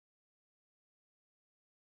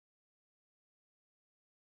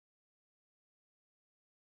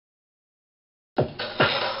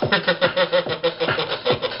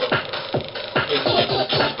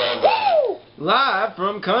Live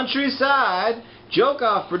from Countryside,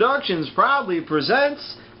 Jokeoff Productions proudly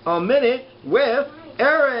presents A Minute with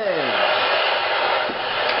Aaron.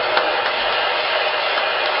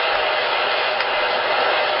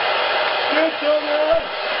 Good children!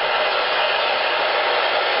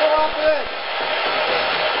 Stop it!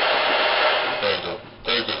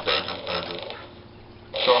 Thank you.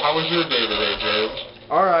 So how was your day today, James?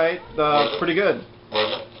 Alright, pretty good.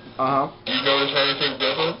 Was it? Uh-huh. You notice anything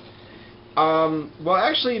different? Well,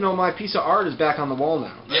 actually, my piece of art is back on the wall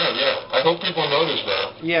now. Yeah. I hope people notice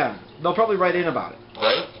that. Yeah, they'll probably write in about it.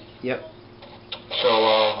 Right? Yep. So,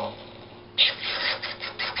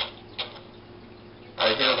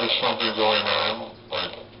 I hear there's something going on,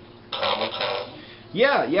 like Comic-Con.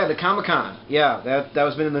 Yeah, the Comic-Con. Yeah, that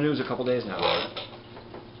was been in the news a couple days now. Right.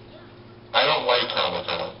 I don't like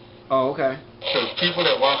Comic-Con. Oh, okay. Because people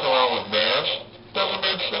that walk around with masks, doesn't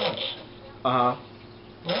make sense. Uh-huh.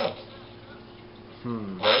 Yeah.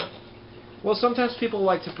 Right? Well, sometimes people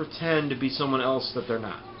like to pretend to be someone else that they're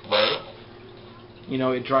not. Right?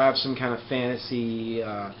 It drives some kind of fantasy,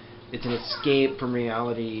 it's an escape from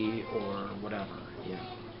reality or whatever, yeah.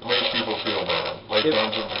 It makes people feel better, like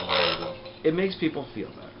Dungeons and Dragons. It makes people feel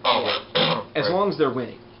better. Oh, right. As long as they're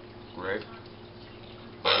winning. Right.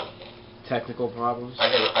 Technical problems? I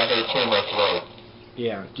had to clear my throat.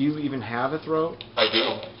 Yeah. Do you even have a throat? I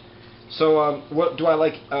do. So, what do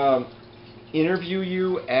I interview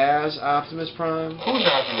you as Optimus Prime? Who's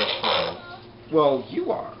Optimus Prime? Well,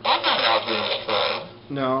 you are. I'm not Optimus Prime.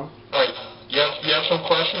 No. Right. You have some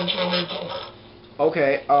questions for me?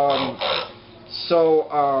 Okay. So,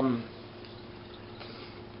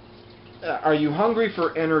 are you hungry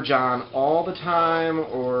for Energon all the time,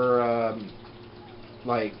 or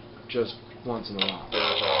just once in a while?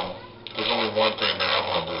 There's only one thing that I'm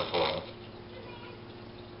hungry for.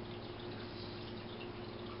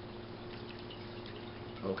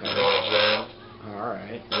 Okay. You know what I'm saying? All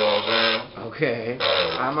right. You know what I'm saying? Okay.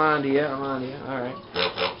 Right. I'm on to you. All right.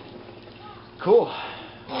 Yep. Cool.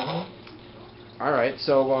 Mm-hmm. All right.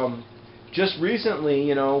 So, just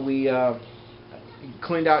recently, we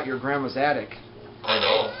cleaned out your grandma's attic. I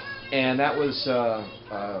know. And that was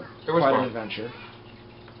quite an adventure.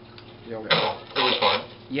 It was fun.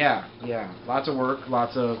 Yeah. Lots of work,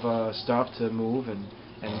 lots of stuff to move and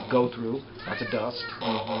go through. Lots of dust.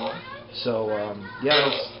 Mm-hmm. So,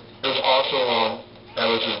 It was also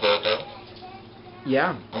Alice's birthday.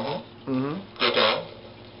 Yeah. Mm-hmm. Good time.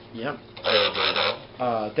 Yep. I had a great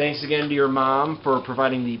time. Thanks again to your mom for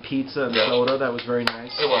providing the pizza and soda. That was very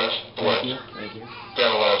nice. It was. Thank you.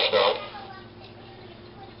 Got a lot of stuff.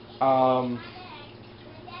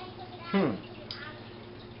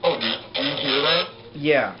 Oh, do you hear that?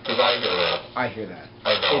 Yeah. Because I hear that. I hear that.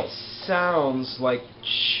 I know. It sounds like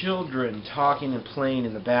children talking and playing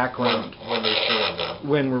in the background. When they're showing them.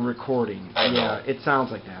 When we're recording. I know. Yeah, it sounds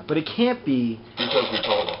like that. But it can't be. Because we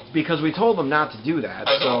told them. Because we told them not to do that.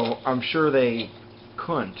 I know. So I'm sure they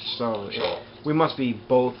couldn't. So we must be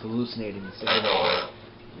both hallucinating the same. I know, right?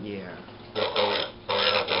 Yeah.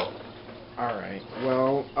 All right.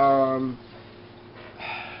 Well,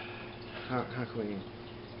 how can we?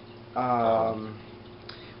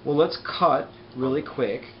 Well, let's cut really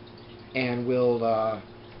quick, and we'll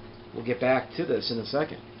get back to this in a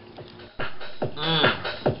second.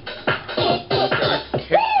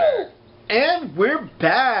 And we're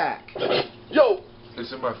back. Yo.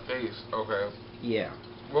 It's in my face. Okay. Yeah.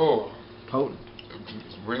 Whoa. Potent.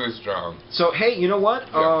 It's really strong. So hey, you know what?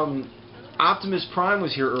 Yeah. Optimus Prime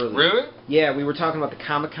was here earlier. Really? Yeah, we were talking about the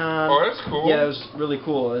Comic-Con. Oh, that's cool. Yeah, it was really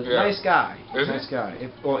cool. Yeah. Nice guy. Is nice he? guy.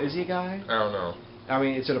 Is he a guy? I don't know. I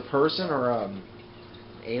mean, is it a person or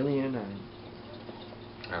alien?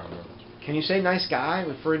 I don't know. Can you say nice guy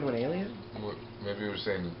referring to an alien? Well, maybe you were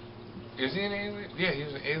saying, is he an alien? Yeah,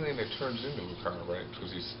 he's an alien that turns into a car, right?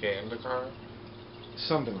 Because he scanned the car.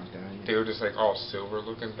 Something like that. Yeah. They were just like all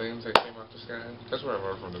silver-looking things that came out the sky. That's what I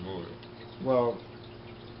remember from the movie. Well,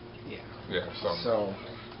 yeah. Yeah, something. So,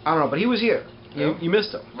 I don't know, but he was here. You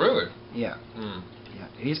missed him. Really? Yeah. Mm. Yeah.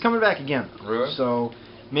 He's coming back again. Really? So,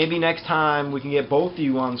 maybe next time we can get both of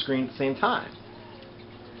you on screen at the same time.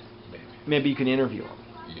 Maybe you can interview him.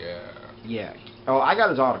 Yeah. Yeah. Oh, I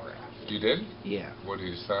got his autograph. You did? Yeah. What did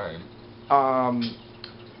he sign?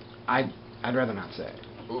 I'd rather not say.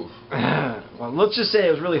 Oof. Well, let's just say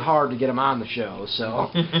it was really hard to get him on the show, so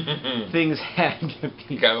things had to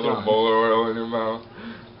be You got a little molar oil in your mouth?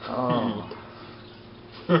 Oh.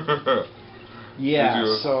 Yeah,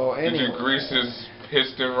 so anyway. Did you grease his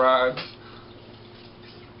piston rods?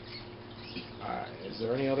 Is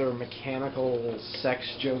there any other mechanical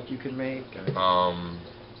sex joke you could make? I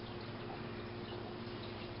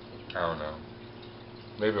don't know.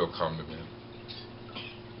 Maybe it'll come to me.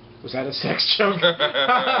 Was that a sex joke?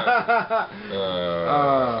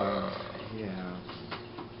 Yeah.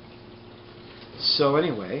 So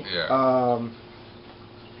anyway,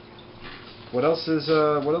 what else is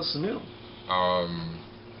new?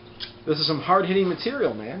 This is some hard-hitting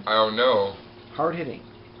material, man. I don't know. Hard-hitting.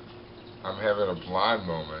 I'm having a blonde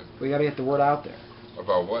moment. We gotta get the word out there.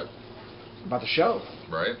 About what? About the show.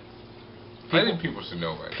 Right? I think people should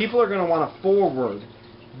know that. People are gonna want to forward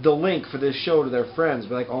the link for this show to their friends.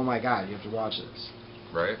 Be like, oh my god, you have to watch this.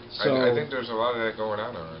 Right? So, I think there's a lot of that going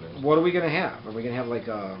on already. What are we gonna have? Are we gonna have like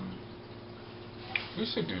we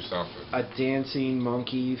should do something. A dancing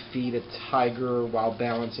monkey feed a tiger while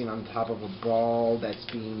balancing on top of a ball that's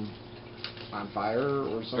being on fire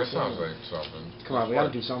or something? That sounds like something. Come on, we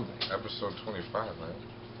gotta do something. Episode 25, right?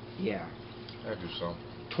 Yeah. Gotta do something.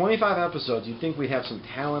 25 episodes. You'd think we'd have some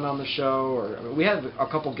talent on the show, or I mean, we had a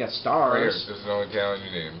couple guest stars. Right here, this is the only talent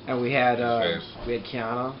you need. And we had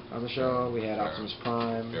Kiana on the show. We had Optimus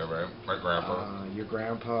Prime. Yeah, right. My grandpa. Your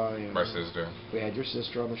grandpa. You know, my sister. We had your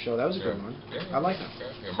sister on the show. That was a good one. Yeah. I like that.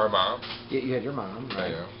 Yeah, my mom. Yeah, you had your mom,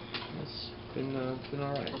 right? Yeah. It's been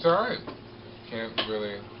all right. It's all right. Can't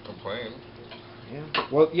really complain. Yeah.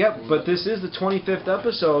 Well, yeah, but this is the 25th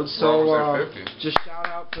episode, so we're 50. Just shout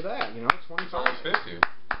out for that. 25. It's almost 50.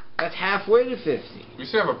 That's halfway to 50. We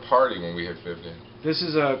should have a party when we hit 50. This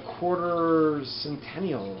is a quarter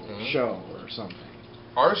centennial show or something.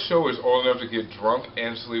 Our show is old enough to get drunk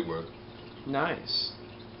and sleep with. Nice.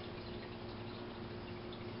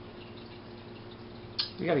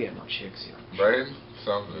 We gotta get more chicks here. Right?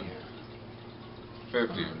 Something. Yeah.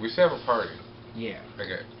 50. We should have a party. Yeah.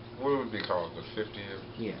 Okay. What would it be called? The 50th?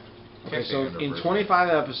 Yeah. Okay, so in 25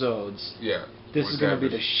 episodes, this is going to be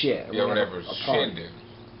the shit. Yeah, whatever. Shindig.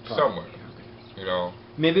 Somewhere. Okay. You know?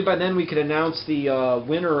 Maybe by then we could announce the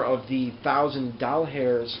winner of the 1,000 doll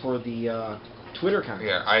hairs for the Twitter contest.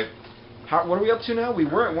 Yeah, what are we up to now? We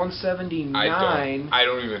were at 179. I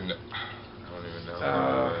don't even know.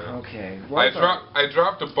 Okay. Well, I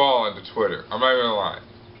dropped the ball on the Twitter. I'm not even gonna lie.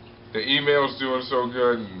 The email's doing so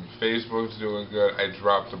good and Facebook's doing good. I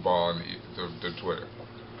dropped the ball on the Twitter.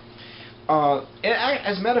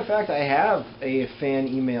 As a matter of fact, I have a fan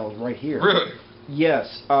email right here. Really?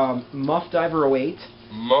 Yes. MuffDiver08.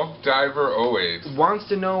 MuffDiver08 wants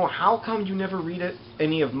to know how come you never read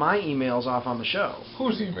any of my emails off on the show.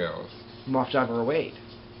 Whose emails? MuffDiver08.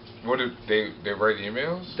 What did they write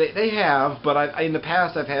emails? They have, but in the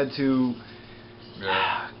past I've had to.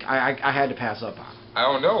 Yeah. I had to pass up on it. I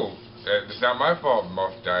don't know. It's not my fault,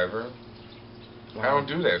 MuffDiver. I don't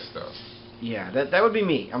do that stuff. Yeah, that would be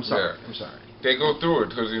me. I'm sorry. Yeah. I'm sorry. They go through it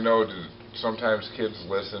because sometimes kids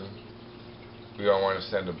listen. We don't want to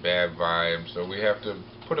send a bad vibe, so we have to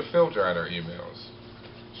put a filter on our emails.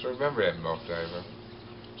 So remember that, MuffDiver.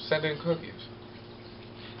 Send in cookies.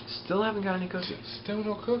 Still haven't got any cookies. Still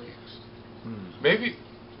no cookies. Maybe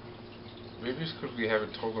it's because we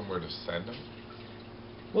haven't told them where to send them.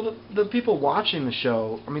 Well, the people watching the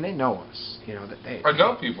show, I mean, they know us.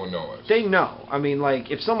 Enough people know us. They know. I mean, like,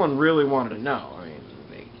 if someone really wanted to know, I mean,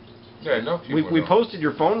 enough people know. We posted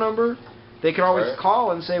your phone number. They could always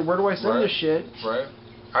call and say, where do I send this shit? Right.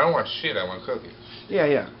 I don't want shit. I want cookies.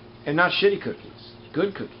 Yeah. And not shitty cookies.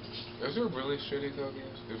 Good cookies. Is there really shitty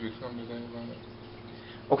cookies, if you come to think about it?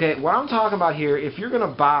 Okay, what I'm talking about here, if you're going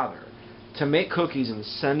to bother to make cookies and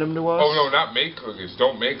send them to us... Oh, no, not make cookies.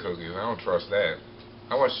 Don't make cookies. I don't trust that.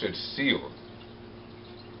 I want shit sealed.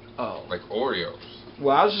 Oh. Like Oreos.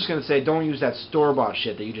 Well, I was just going to say, don't use that store-bought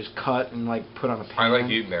shit that you just cut and, like, put on a pan. I like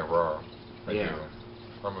eating that raw. I do.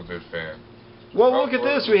 I'm a big fan. Well, look at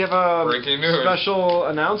this. We have a breaking news. Special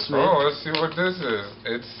announcement. Oh, let's see what this is.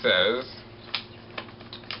 It says...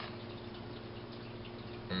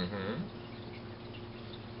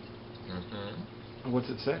 What's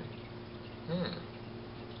it say?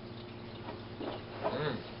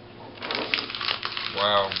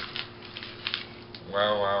 Wow.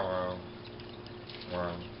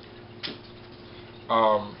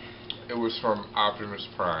 It was from Optimus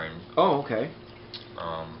Prime. Oh, okay.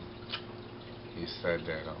 He said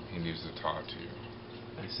that he needs to talk to you.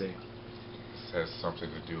 I see. It has something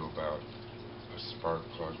to do about a spark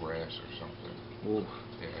plug rash or something. Ooh.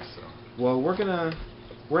 Yeah, so. Well, we're gonna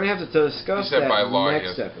have to discuss that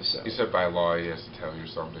next episode. He said by law he has to tell you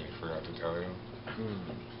something he forgot to tell you.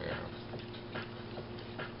 Yeah.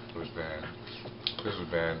 It was bad. This was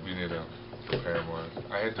bad. We need to prepare more.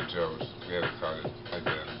 I had the jokes. We had to cut it.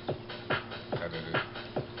 I did it.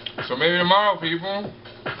 So maybe tomorrow, people.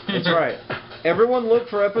 That's right. everyone look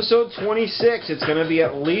for episode 26. It's going to be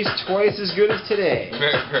at least twice as good as today.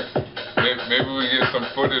 Maybe we get some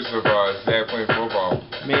footage of Zach playing football.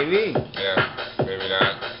 Maybe. Yeah, maybe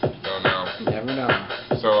not. Don't know. Never know.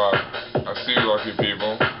 So, I'll see you lucky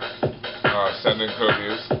people. Send in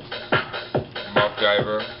cookies. Muff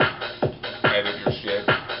Diver. Edit your shit.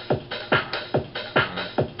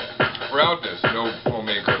 We're out this. No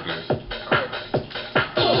homemade cookies. Alright.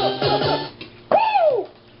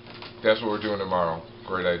 That's what we're doing tomorrow.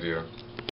 Great idea.